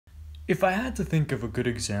If I had to think of a good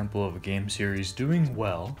example of a game series doing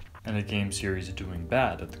well and a game series doing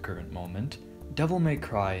bad at the current moment, Devil May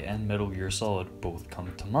Cry and Metal Gear Solid both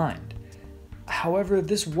come to mind. However,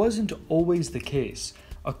 this wasn't always the case.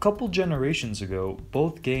 A couple generations ago,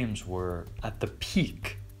 both games were at the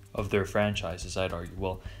peak of their franchises, I'd argue.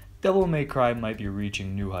 Well, Devil May Cry might be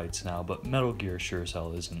reaching new heights now, but Metal Gear sure as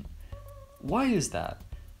hell isn't. Why is that?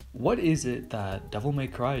 What is it that Devil May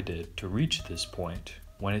Cry did to reach this point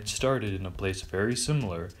when it started in a place very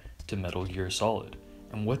similar to Metal Gear Solid?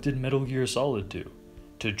 And what did Metal Gear Solid do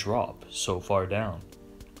to drop so far down?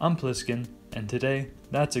 I'm Pliskin, and today,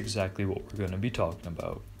 that's exactly what we're going to be talking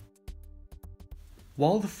about.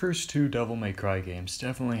 While the first two Devil May Cry games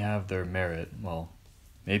definitely have their merit, well,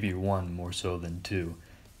 maybe one more so than two,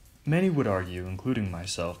 many would argue, including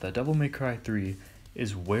myself, that Devil May Cry 3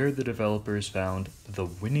 is where the developers found the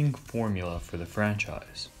winning formula for the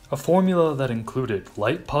franchise. A formula that included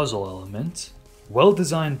light puzzle elements,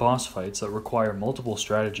 well-designed boss fights that require multiple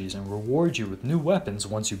strategies and reward you with new weapons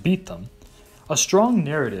once you beat them, a strong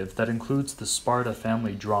narrative that includes the Sparta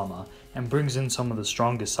family drama and brings in some of the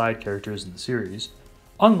strongest side characters in the series,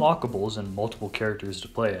 unlockables and multiple characters to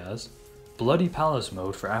play as, Bloody Palace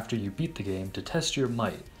mode for after you beat the game to test your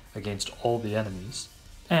might against all the enemies,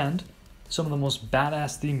 and some of the most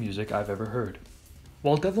badass theme music I've ever heard.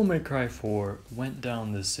 While Devil May Cry 4 went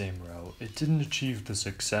down this same route, it didn't achieve the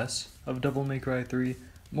success of Devil May Cry 3,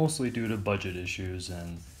 mostly due to budget issues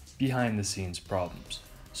and behind-the-scenes problems.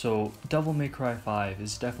 So Devil May Cry 5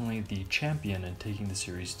 is definitely the champion in taking the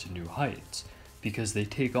series to new heights, because they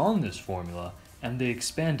take on this formula and they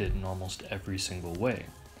expand it in almost every single way.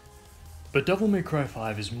 But Devil May Cry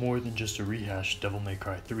 5 is more than just a rehashed Devil May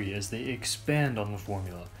Cry 3, as they expand on the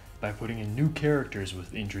formula by putting in new characters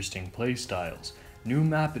with interesting playstyles, new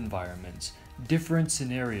map environments, different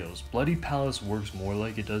scenarios. Bloody Palace works more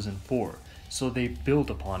like it does in 4, so they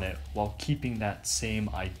build upon it while keeping that same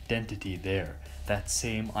identity there, that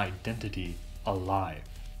same identity alive.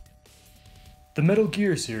 The Metal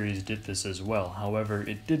Gear series did this as well, however,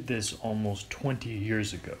 it did this almost 20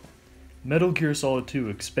 years ago. Metal Gear Solid 2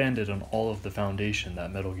 expanded on all of the foundation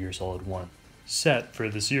that Metal Gear Solid 1 set for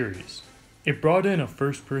the series. It brought in a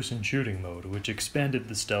first-person shooting mode, which expanded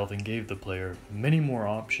the stealth and gave the player many more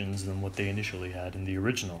options than what they initially had in the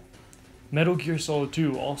original. Metal Gear Solid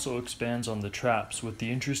 2 also expands on the traps with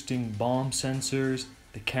the interesting bomb sensors,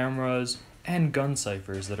 the cameras, and gun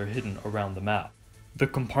ciphers that are hidden around the map. The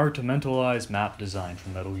compartmentalized map design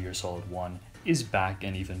from Metal Gear Solid 1 is back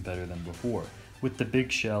and even better than before, with the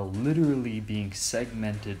big shell literally being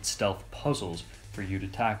segmented stealth puzzles for you to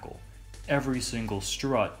tackle. Every single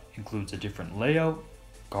strut includes a different layout,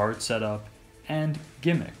 guard setup, and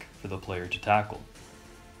gimmick for the player to tackle.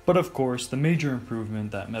 But of course, the major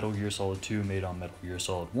improvement that Metal Gear Solid 2 made on Metal Gear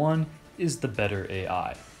Solid 1 is the better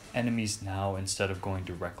AI. Enemies now, instead of going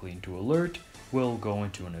directly into alert, will go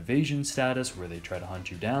into an evasion status where they try to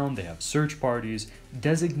hunt you down. They have search parties,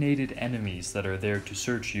 designated enemies that are there to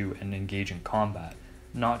search you and engage in combat,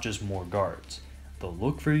 not just more guards. They'll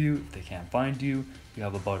look for you. If they can't find you, you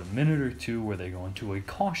have about a minute or two where they go into a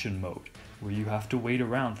caution mode, where you have to wait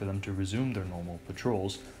around for them to resume their normal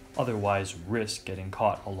patrols, otherwise risk getting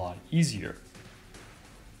caught a lot easier.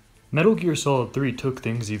 Metal Gear Solid 3 took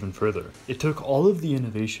things even further. It took all of the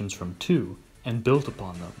innovations from 2 and built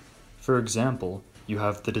upon them. For example, you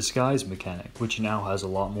have the disguise mechanic, which now has a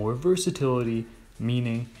lot more versatility,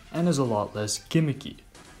 meaning, and is a lot less gimmicky.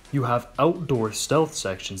 You have outdoor stealth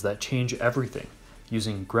sections that change everything,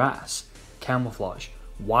 using grass, camouflage,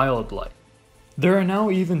 wildlife. There are now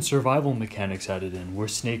even survival mechanics added in where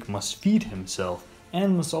Snake must feed himself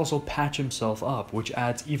and must also patch himself up, which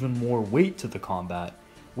adds even more weight to the combat,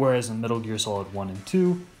 whereas in Metal Gear Solid 1 and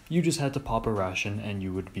 2, you just had to pop a ration and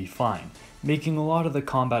you would be fine, making a lot of the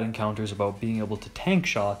combat encounters about being able to tank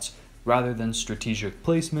shots rather than strategic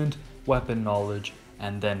placement, weapon knowledge,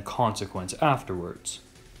 and then consequence afterwards.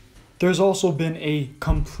 There's also been a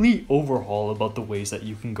complete overhaul about the ways that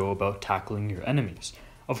you can go about tackling your enemies.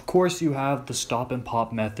 Of course, you have the stop and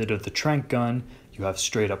pop method of the tranq gun, you have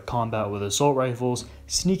straight up combat with assault rifles,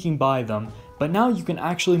 sneaking by them, but now you can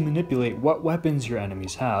actually manipulate what weapons your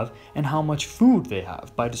enemies have and how much food they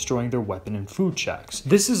have by destroying their weapon and food checks.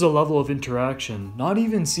 This is a level of interaction not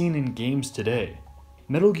even seen in games today.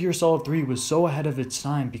 Metal Gear Solid 3 was so ahead of its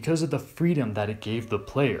time because of the freedom that it gave the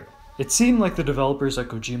player. It seemed like the developers at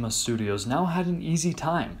Kojima Studios now had an easy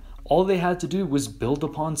time. All they had to do was build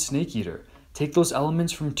upon Snake Eater, take those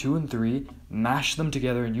elements from 2 and 3, mash them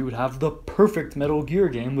together, and you would have the perfect Metal Gear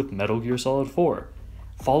game with Metal Gear Solid 4.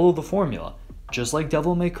 Follow the formula, just like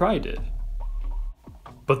Devil May Cry did.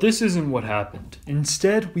 But this isn't what happened.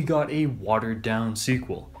 Instead, we got a watered down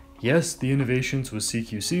sequel. Yes, the innovations with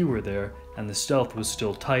CQC were there, and the stealth was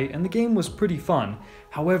still tight, and the game was pretty fun.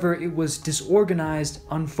 However, it was disorganized,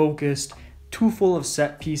 unfocused, too full of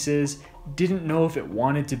set pieces, didn't know if it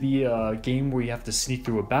wanted to be a game where you have to sneak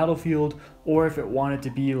through a battlefield, or if it wanted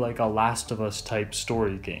to be like a Last of Us type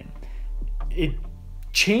story game. It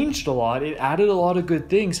changed a lot, it added a lot of good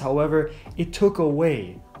things, however, it took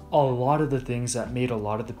away a lot of the things that made a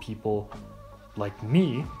lot of the people, like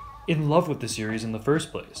me, in love with the series in the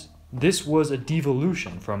first place. This was a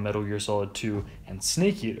devolution from Metal Gear Solid 2 and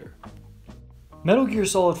Snake Eater. Metal Gear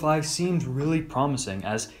Solid 5 seemed really promising,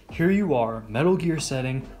 as here you are, Metal Gear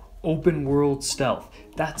setting, open world stealth.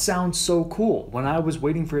 That sounds so cool. When I was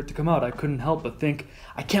waiting for it to come out, I couldn't help but think,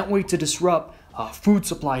 I can't wait to disrupt food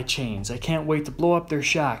supply chains. I can't wait to blow up their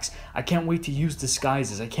shacks. I can't wait to use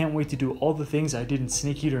disguises. I can't wait to do all the things I did in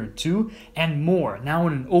Snake Eater 2 and more, now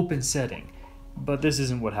in an open setting. But this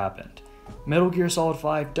isn't what happened. Metal Gear Solid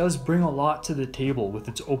 5 does bring a lot to the table with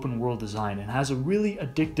its open world design and has a really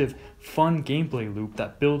addictive, fun gameplay loop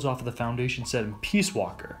that builds off of the foundation set in Peace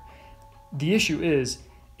Walker. The issue is,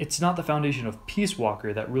 it's not the foundation of Peace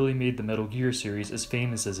Walker that really made the Metal Gear series as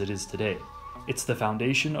famous as it is today. It's the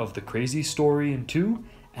foundation of the crazy story in 2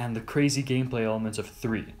 and the crazy gameplay elements of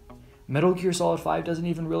 3. Metal Gear Solid 5 doesn't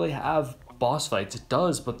even really have boss fights. It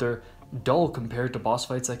does, but they're dull compared to boss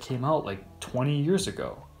fights that came out like 20 years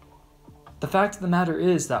ago. The fact of the matter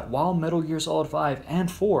is that while Metal Gear Solid 5 and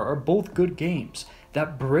 4 are both good games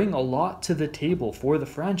that bring a lot to the table for the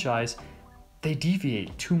franchise, they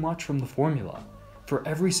deviate too much from the formula. For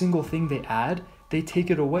every single thing they add, they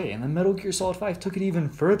take it away, and then Metal Gear Solid 5 took it even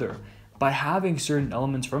further by having certain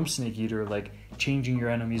elements from Snake Eater, like changing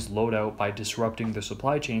your enemy's loadout by disrupting the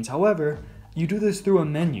supply chains. However, you do this through a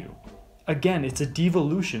menu. Again, it's a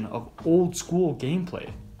devolution of old school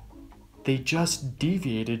gameplay. They just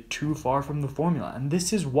deviated too far from the formula, and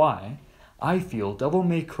this is why I feel Devil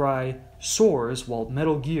May Cry soars while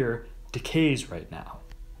Metal Gear decays right now.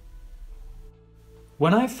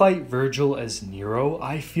 When I fight Vergil as Nero,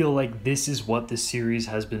 I feel like this is what the series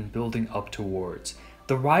has been building up towards.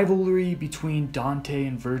 The rivalry between Dante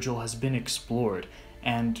and Vergil has been explored,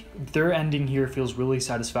 and their ending here feels really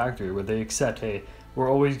satisfactory, where they accept, hey,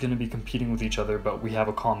 we're always going to be competing with each other, but we have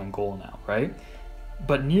a common goal now, right?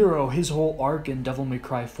 But Nero, his whole arc in Devil May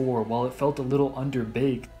Cry 4, while it felt a little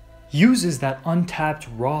underbaked, uses that untapped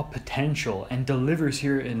raw potential and delivers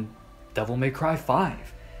here in Devil May Cry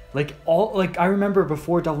 5. I remember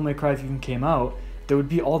before Devil May Cry even came out, there would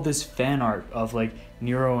be all this fan art of like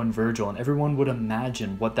Nero and Vergil, and everyone would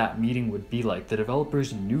imagine what that meeting would be like. The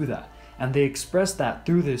developers knew that, and they expressed that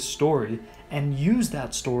through this story and used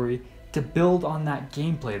that story to build on that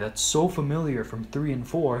gameplay that's so familiar from 3 and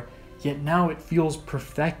 4, yet now it feels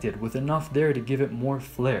perfected with enough there to give it more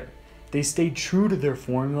flair. They stayed true to their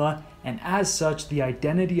formula, and as such, the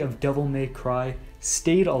identity of Devil May Cry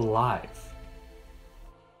stayed alive.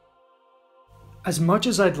 As much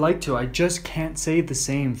as I'd like to, I just can't say the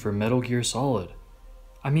same for Metal Gear Solid.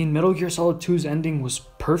 I mean, Metal Gear Solid 2's ending was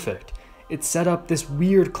perfect. It set up this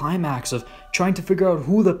weird climax of trying to figure out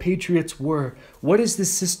who the Patriots were, what is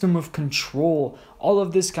this system of control, all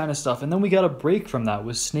of this kind of stuff. And then we got a break from that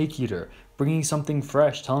with Snake Eater, bringing something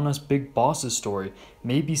fresh, telling us Big Boss's story,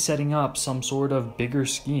 maybe setting up some sort of bigger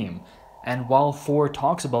scheme. And while 4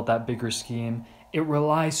 talks about that bigger scheme, it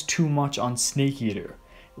relies too much on Snake Eater.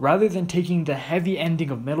 Rather than taking the heavy ending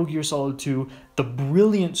of Metal Gear Solid 2, the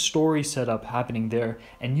brilliant story setup happening there,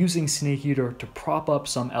 and using Snake Eater to prop up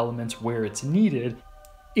some elements where it's needed,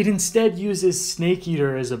 it instead uses Snake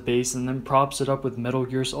Eater as a base and then props it up with Metal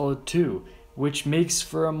Gear Solid 2, which makes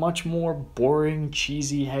for a much more boring,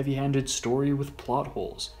 cheesy, heavy-handed story with plot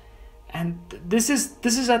holes. And this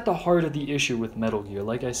is at the heart of the issue with Metal Gear,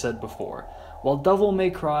 like I said before. While Devil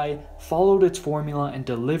May Cry followed its formula and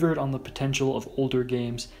delivered on the potential of older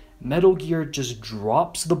games, Metal Gear just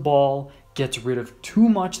drops the ball, gets rid of too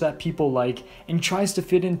much that people like, and tries to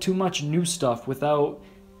fit in too much new stuff without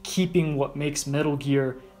keeping what makes Metal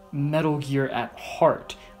Gear at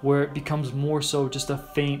heart, where it becomes more so just a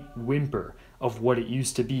faint whimper of what it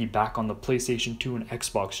used to be back on the PlayStation 2 and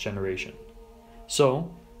Xbox generation.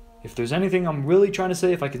 So, if there's anything I'm really trying to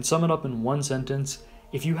say, if I can sum it up in one sentence,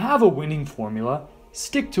 if you have a winning formula,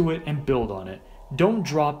 stick to it and build on it. Don't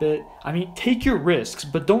drop it. I mean, take your risks,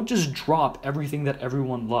 but don't just drop everything that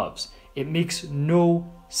everyone loves. It makes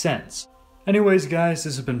no sense. Anyways, guys,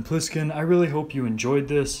 this has been Pliskin. I really hope you enjoyed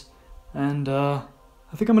this, and I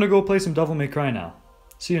think I'm gonna go play some Devil May Cry now.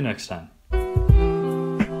 See you next time.